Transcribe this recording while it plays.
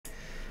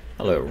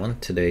Hello everyone,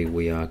 today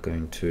we are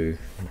going to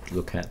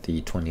look at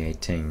the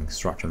 2018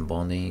 structure and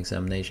bonding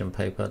examination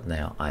paper.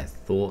 Now I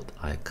thought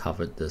I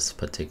covered this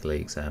particular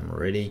exam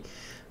already,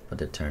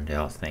 but it turned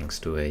out, thanks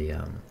to a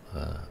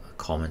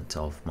comment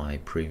of my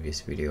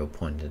previous video,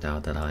 pointed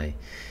out that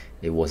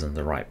it wasn't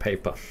the right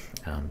paper.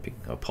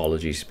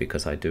 Apologies,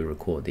 because I do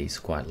record these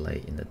quite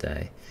late in the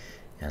day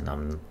and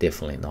I'm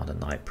definitely not a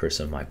night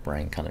person. My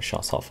brain kind of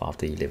shuts off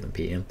after 11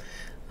 p.m.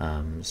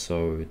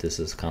 So this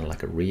is kind of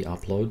like a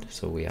re-upload.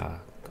 So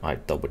I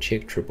double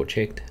checked, triple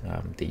checked,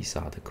 these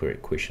are the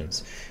correct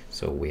questions,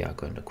 so we are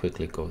going to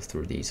quickly go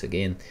through these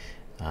again.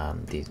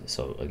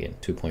 So again,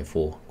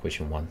 2.4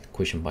 question 1,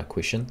 question by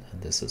question, and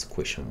this is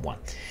question 1,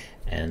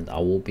 and I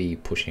will be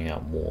pushing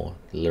out more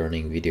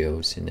learning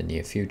videos in the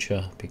near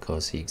future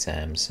because the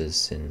exams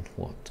is in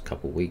what, a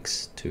couple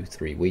weeks,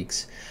 2-3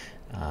 weeks,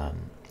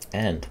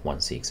 and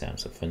once the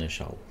exams are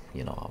finished, I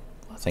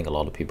think a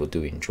lot of people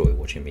do enjoy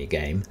watching me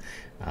game.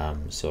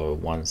 So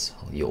once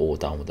you're all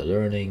done with the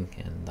learning,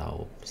 and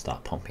I'll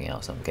start pumping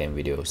out some game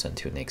videos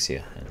until next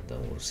year, and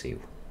then we'll see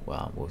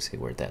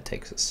where that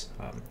takes us.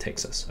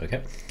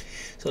 Okay,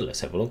 so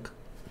let's have a look.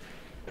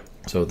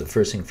 So the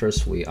first thing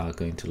first, we are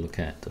going to look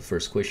at the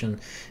first question.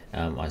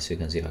 As you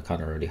can see, I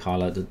kind of already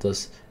highlighted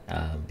this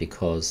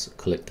because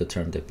collect the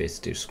term that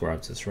best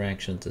describes this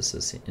reaction. This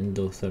is an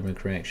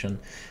endothermic reaction.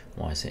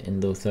 Why is it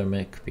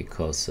endothermic?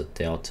 Because the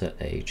delta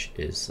H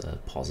is a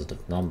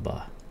positive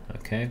number.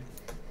 Okay,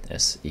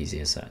 as easy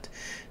as that.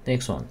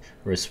 Next one,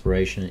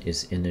 respiration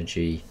is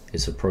energy.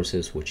 It's a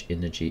process which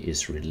energy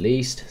is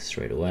released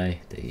straight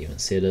away. They even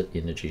said it,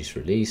 energy is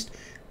released,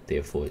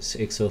 therefore it's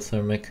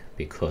exothermic.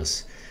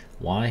 Because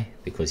why?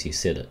 Because you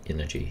said it,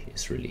 energy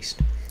is released.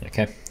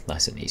 Okay,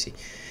 nice and easy.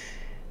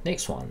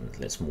 Next one,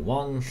 let's move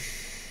on.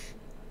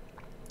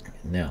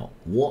 Now,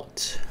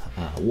 water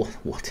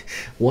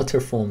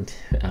formed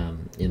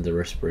in the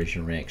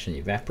respiration reaction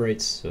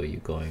evaporates. So you're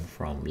going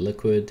from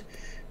liquid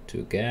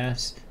to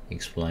gas.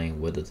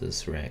 Explain whether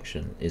this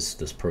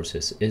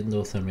process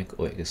endothermic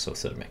or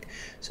exothermic.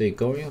 So you're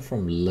going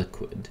from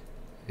liquid,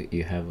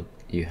 you have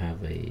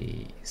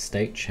a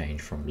state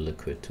change from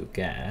liquid to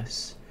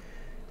gas.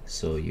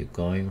 So you're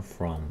going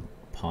from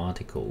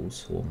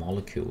particles or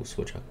molecules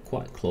which are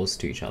quite close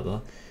to each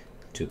other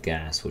to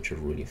gas which are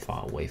really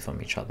far away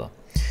from each other.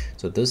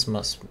 So this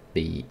must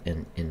be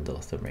an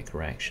endothermic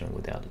reaction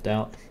without a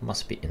doubt.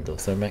 Must be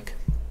endothermic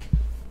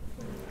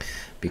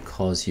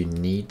because you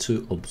need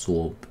to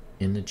absorb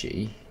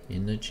energy.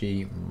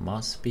 Energy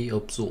must be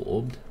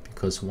absorbed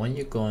because when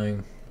you're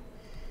going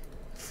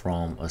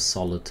from a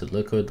solid to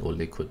liquid, or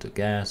liquid to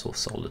gas, or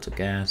solid to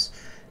gas,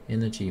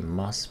 energy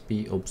must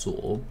be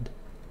absorbed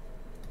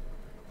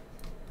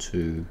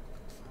to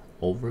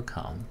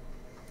overcome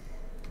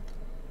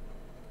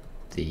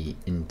the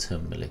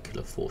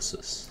intermolecular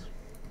forces.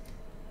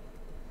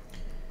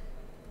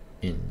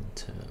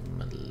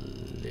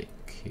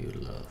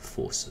 Intermolecular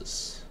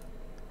forces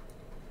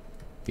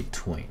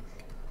between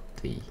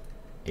the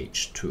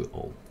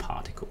H2O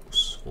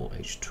particles or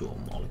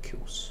H2O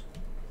molecules.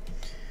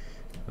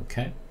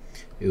 Okay,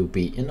 it would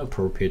be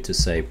inappropriate to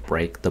say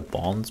break the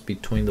bonds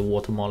between the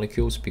water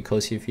molecules,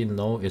 because if you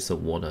know it's a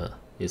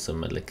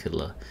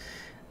molecular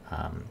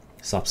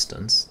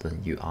substance,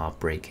 then you are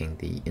breaking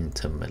the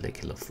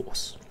intermolecular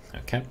force.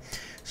 Okay,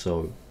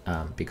 so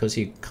because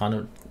you kind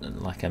of,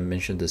 like I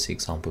mentioned this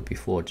example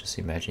before, just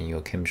imagine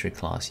your chemistry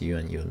class, you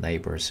and your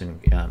neighbors, and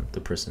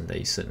the person that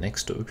you sit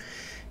next to,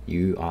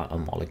 you are a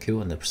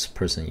molecule and the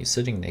person you're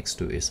sitting next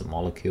to is a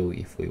molecule.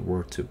 If we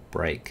were to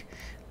break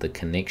the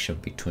connection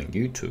between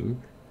you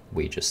two,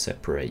 we just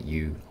separate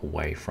you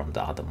away from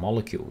the other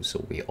molecules,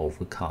 so we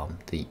overcome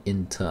the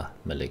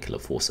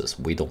intermolecular forces.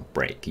 We don't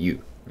break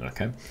you.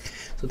 Okay,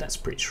 so that's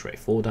pretty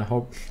straightforward, I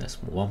hope.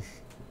 Let's move on.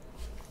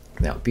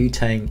 Now,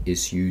 butane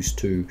is used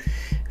to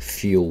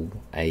fuel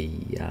a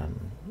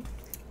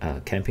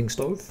camping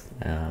stove,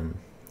 and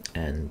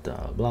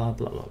blah blah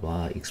blah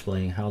blah,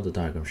 explaining how the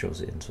diagram shows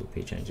the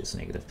enthalpy change is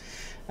negative.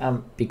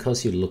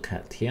 Because you look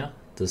at here,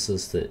 this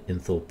is the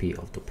enthalpy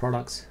of the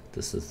products,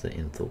 this is the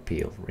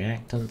enthalpy of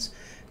reactants.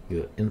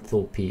 Your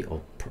enthalpy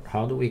of,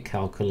 how do we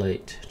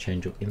calculate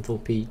change of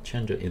enthalpy?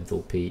 Change of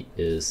enthalpy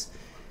is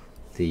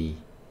the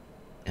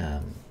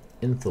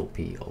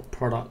enthalpy of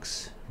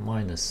products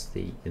minus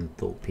the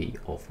enthalpy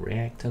of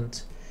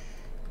reactant,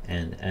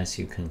 and as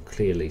you can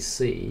clearly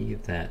see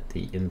that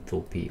the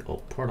enthalpy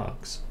of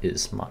products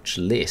is much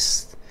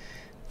less,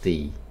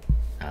 the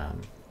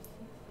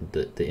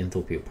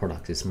enthalpy of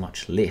products is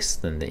much less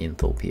than the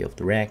enthalpy of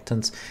the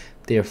reactants.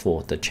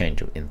 Therefore, the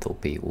change of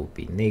enthalpy will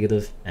be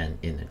negative and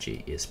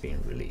energy is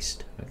being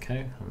released.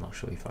 Okay, I'm not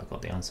sure if I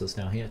got the answers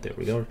now here. There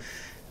we go.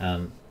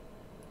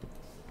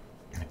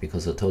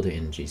 Because the total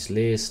energy is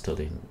less,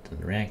 total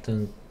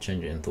reactant,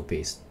 change of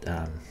enthalpy is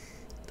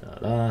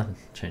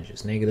change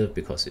is negative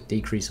because it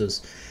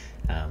decreases,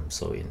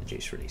 so energy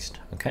is released.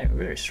 Okay,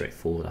 very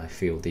straightforward. I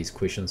feel these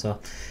questions are.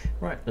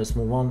 Right, let's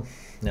move on.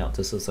 Now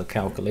this is a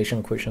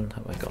calculation question.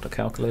 Have I got a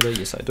calculator?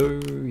 Yes I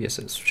do. Yes,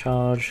 it's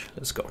charged.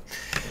 Let's go.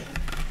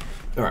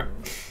 All right,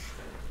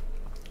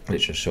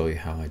 let's just show you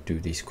how I do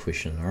these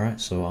questions. All right,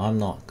 so I'm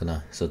not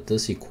gonna, so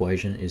this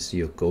equation is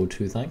your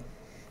go-to thing.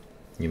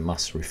 You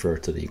must refer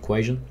to the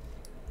equation.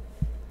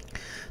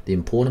 The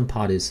important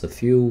part is the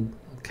fuel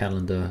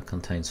calendar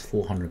contains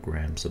 400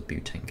 grams of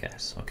butane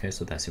gas. Okay,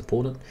 so that's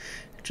important.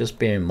 Just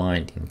bear in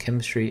mind, in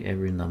chemistry,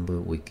 every number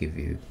we give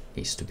you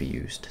needs to be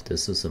used.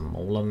 This is a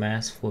molar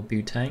mass for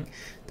butane.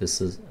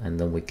 This is, and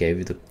then we gave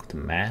you the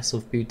mass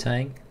of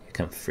butane. You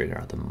can figure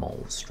out the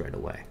moles straight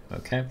away.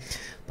 Okay,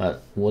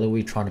 but what are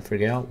we trying to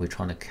figure out? We're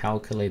trying to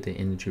calculate the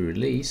energy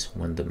release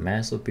when the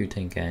mass of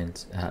butane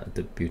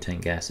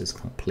gas is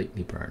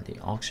completely burned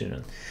in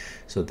oxygen.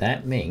 So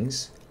that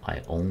means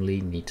I only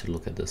need to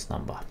look at this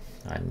number.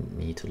 I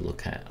need to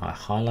look at, I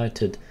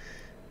highlighted.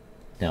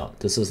 Now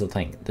this is the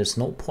thing, there's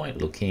no point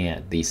looking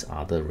at these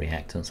other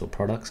reactants or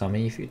products. I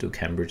mean, if you do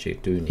Cambridge, you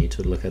do need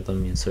to look at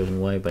them in a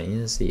certain way, but in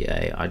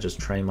NCEA, I just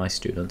train my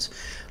students,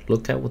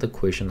 look at what the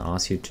question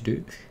asks you to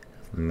do,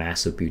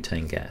 mass of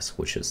butane gas,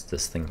 which is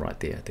this thing right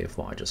there.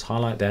 Therefore I just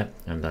highlight that,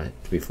 and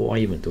before I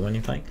even do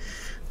anything,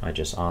 I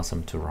just ask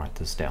them to write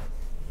this down.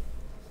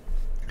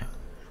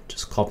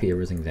 Just copy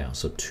everything down.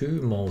 So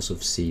 2 moles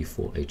of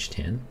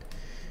C4H10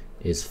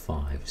 is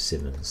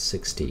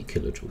 5760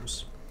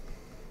 kilojoules.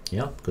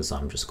 Yeah, because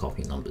I'm just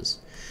copying numbers.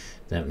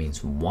 That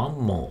means 1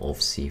 mole of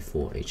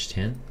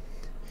C4H10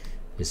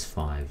 is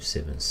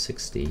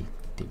 5760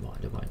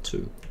 divided by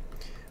 2,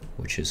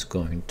 which is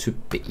going to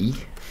be,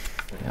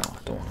 now I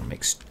don't want to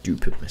make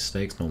stupid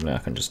mistakes. Normally I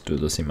can just do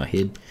this in my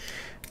head,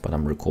 but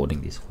I'm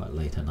recording this quite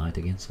late at night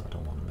again, so I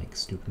don't want to make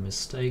stupid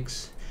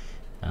mistakes.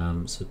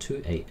 So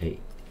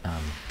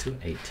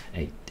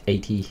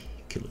 80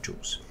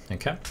 kilojoules.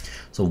 Okay,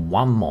 so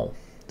 1 mole,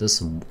 this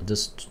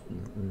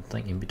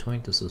thing in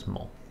between, this is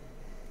mole.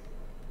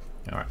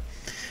 All right,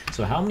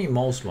 so how many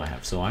moles do I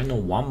have? So I know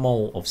 1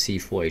 mole of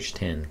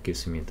C4H10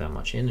 gives me that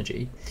much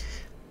energy.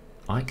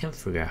 I can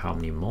figure out how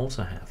many moles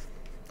I have.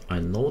 I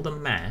know the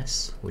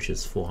mass, which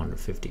is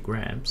 450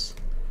 grams.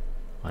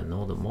 I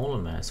know the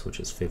molar mass, which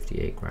is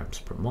 58 grams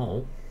per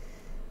mole.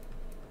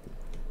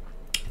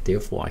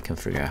 Therefore, I can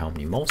figure out how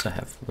many moles I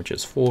have, which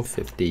is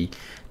 450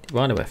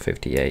 divided by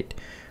 58,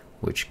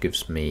 which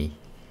gives me,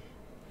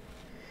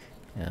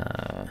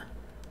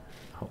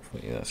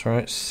 hopefully that's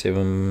right,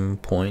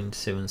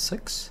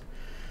 7.76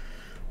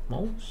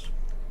 moles.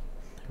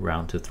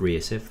 Round to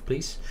 3SF,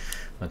 please.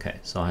 Okay,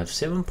 so I have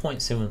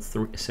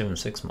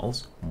 7.76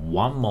 moles.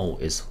 1 mole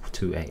is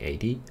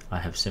 2880. I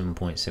have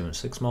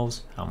 7.76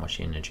 moles. How much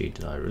energy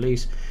did I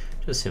release?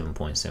 Just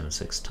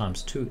 7.76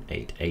 times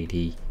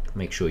 2880.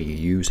 Make sure you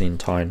use the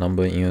entire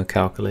number in your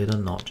calculator,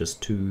 not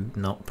just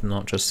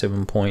not just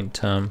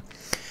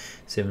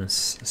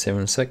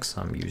 7.76.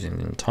 I'm using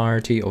the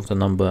entirety of the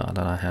number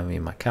that I have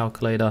in my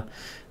calculator.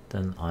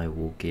 Then I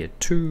will get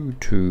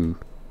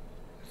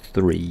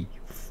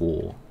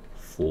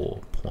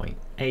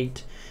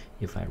 2234.4.8.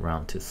 If I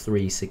round to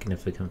 3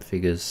 significant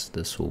figures,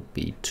 this will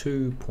be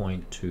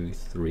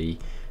 2.23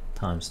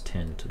 times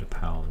 10 to the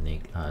power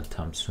 10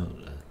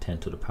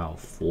 to the power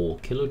 4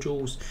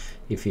 kilojoules.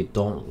 If you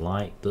don't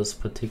like this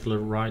particular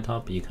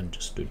write-up, you can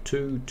just do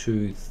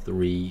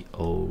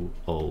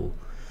 22300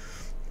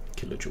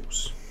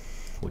 kilojoules,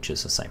 which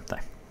is the same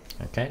thing.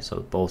 Okay,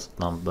 so both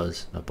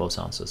numbers, both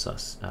answers are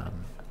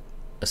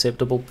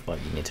acceptable, but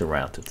you need to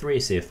round to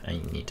 3SF and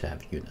you need to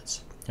have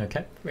units.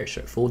 Okay, very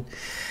straightforward.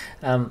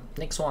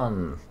 Next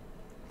one.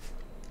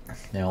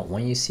 Now,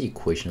 when you see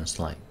questions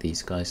like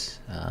these guys,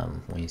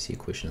 when you see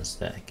questions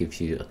that gives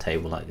you a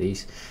table like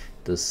these,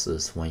 this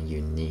is when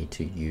you need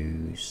to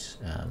use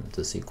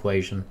this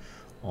equation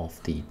of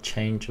the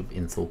change of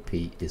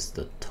enthalpy is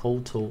the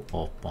total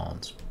of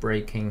bonds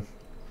breaking.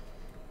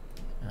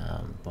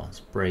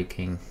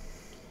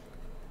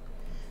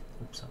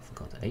 Oops, I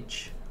forgot the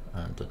H.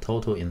 The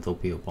total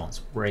enthalpy of bonds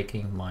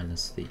breaking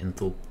minus the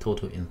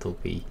total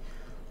enthalpy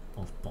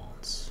of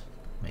bonds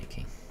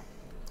making.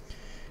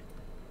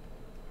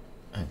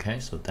 Okay,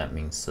 so that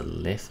means the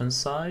left hand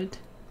side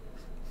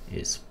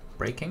is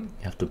breaking.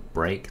 You have to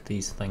break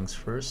these things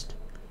first,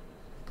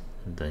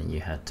 and then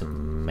you have to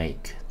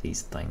make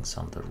these things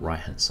on the right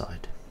hand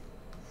side.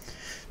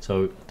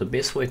 So the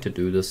best way to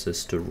do this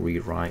is to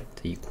rewrite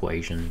the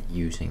equation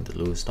using the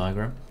Lewis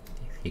diagram,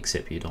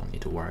 except you don't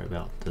need to worry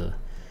about the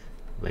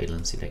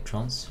valence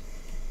electrons,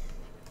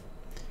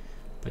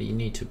 but you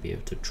need to be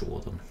able to draw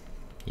them.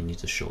 You need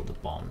to show the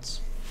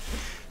bonds.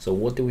 So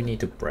what do we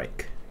need to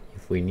break?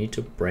 If we need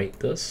to break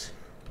this,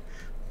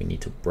 we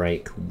need to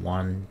break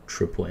 1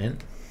 triple N.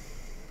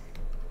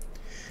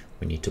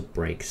 We need to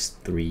break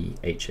 3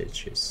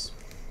 HHs,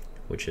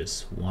 which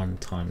is 1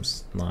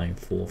 times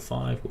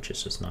 945, which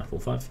is just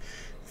 945,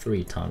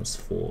 3 times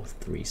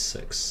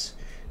 436.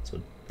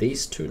 So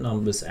these two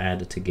numbers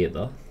added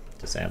together,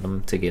 just add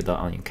them together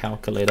on your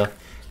calculator,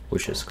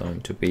 which is going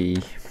to be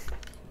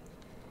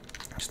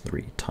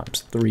 3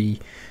 times 3,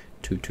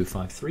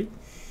 2253.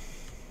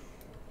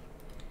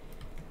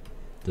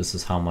 This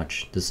is how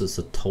much, this is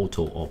the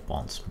total of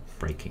bonds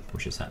breaking,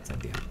 which is that thing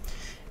there.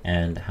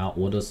 And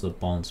what is the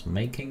bonds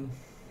making?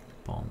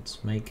 Bonds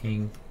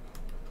making,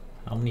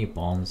 how many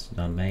bonds did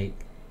I make?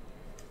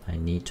 I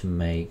need to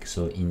make,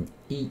 so in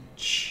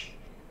each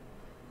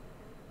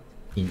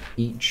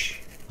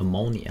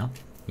ammonia,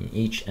 in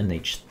each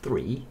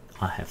NH3,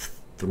 I have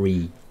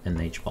 3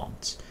 NH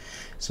bonds.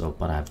 So,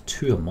 but I have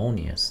 2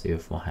 ammonias,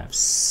 therefore I have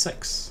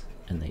 6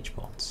 NH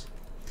bonds.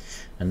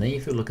 And then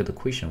if you look at the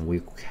question,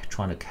 we're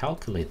trying to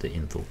calculate the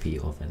enthalpy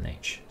of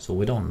NH. So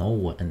we don't know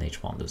what NH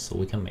bond is, so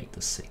we can make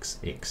the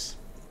 6x.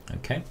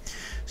 Okay,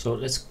 so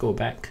let's go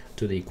back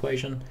to the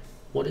equation.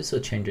 What is the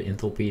change of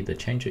enthalpy? The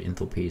change of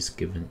enthalpy is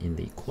given in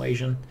the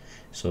equation.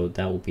 So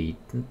that will be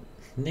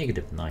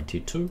negative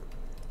 92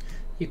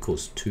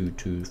 equals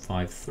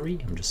 2253.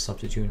 I'm just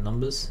substituting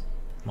numbers,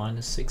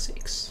 minus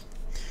 6x.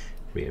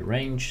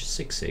 Rearrange,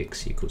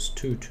 6x equals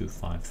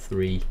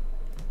 2253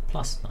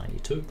 plus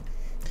 92.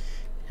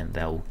 And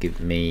that will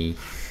give me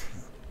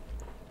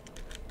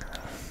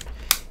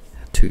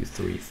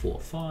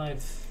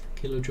 2345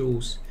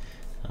 kilojoules.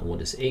 And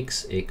what is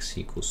x? X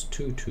equals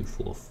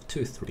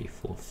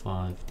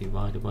 2345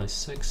 divided by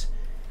 6,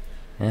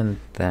 and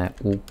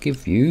that will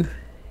give you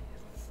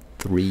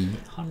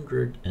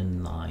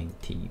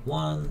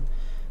 391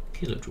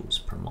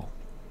 kilojoules per mole.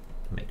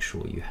 Make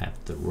sure you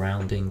have the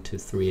rounding to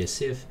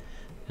 3SF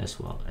as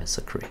well as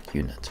the correct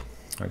unit.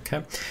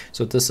 Okay,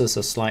 so this is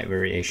a slight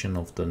variation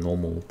of the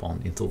normal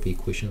bond enthalpy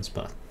questions,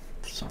 but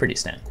some pretty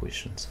standard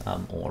questions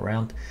all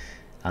around.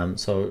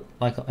 So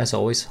like as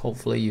always,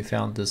 hopefully you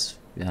found this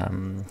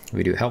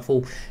video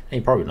helpful. And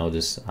you probably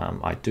noticed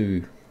I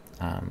do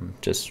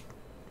just a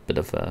bit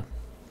of a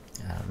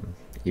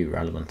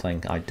irrelevant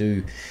thing.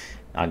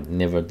 I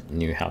never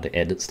knew how to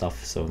edit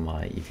stuff, so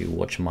if you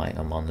watch my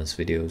Among Us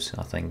videos,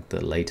 I think the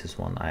latest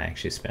one I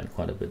actually spent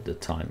quite a bit of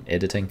time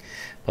editing.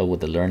 But with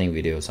the learning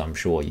videos, I'm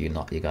sure you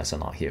guys are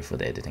not here for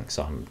the editing,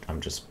 so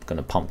I'm just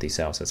gonna pump these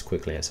out as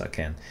quickly as I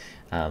can.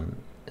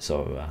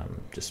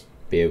 Just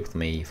bear with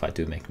me if I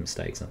do make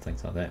mistakes and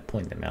things like that.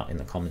 Point them out in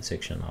the comment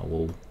section. I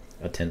will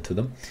attend to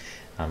them.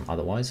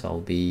 Otherwise, I'll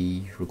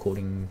be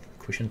recording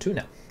question 2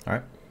 now. All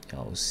right,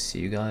 I'll see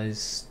you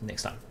guys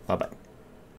next time. Bye bye.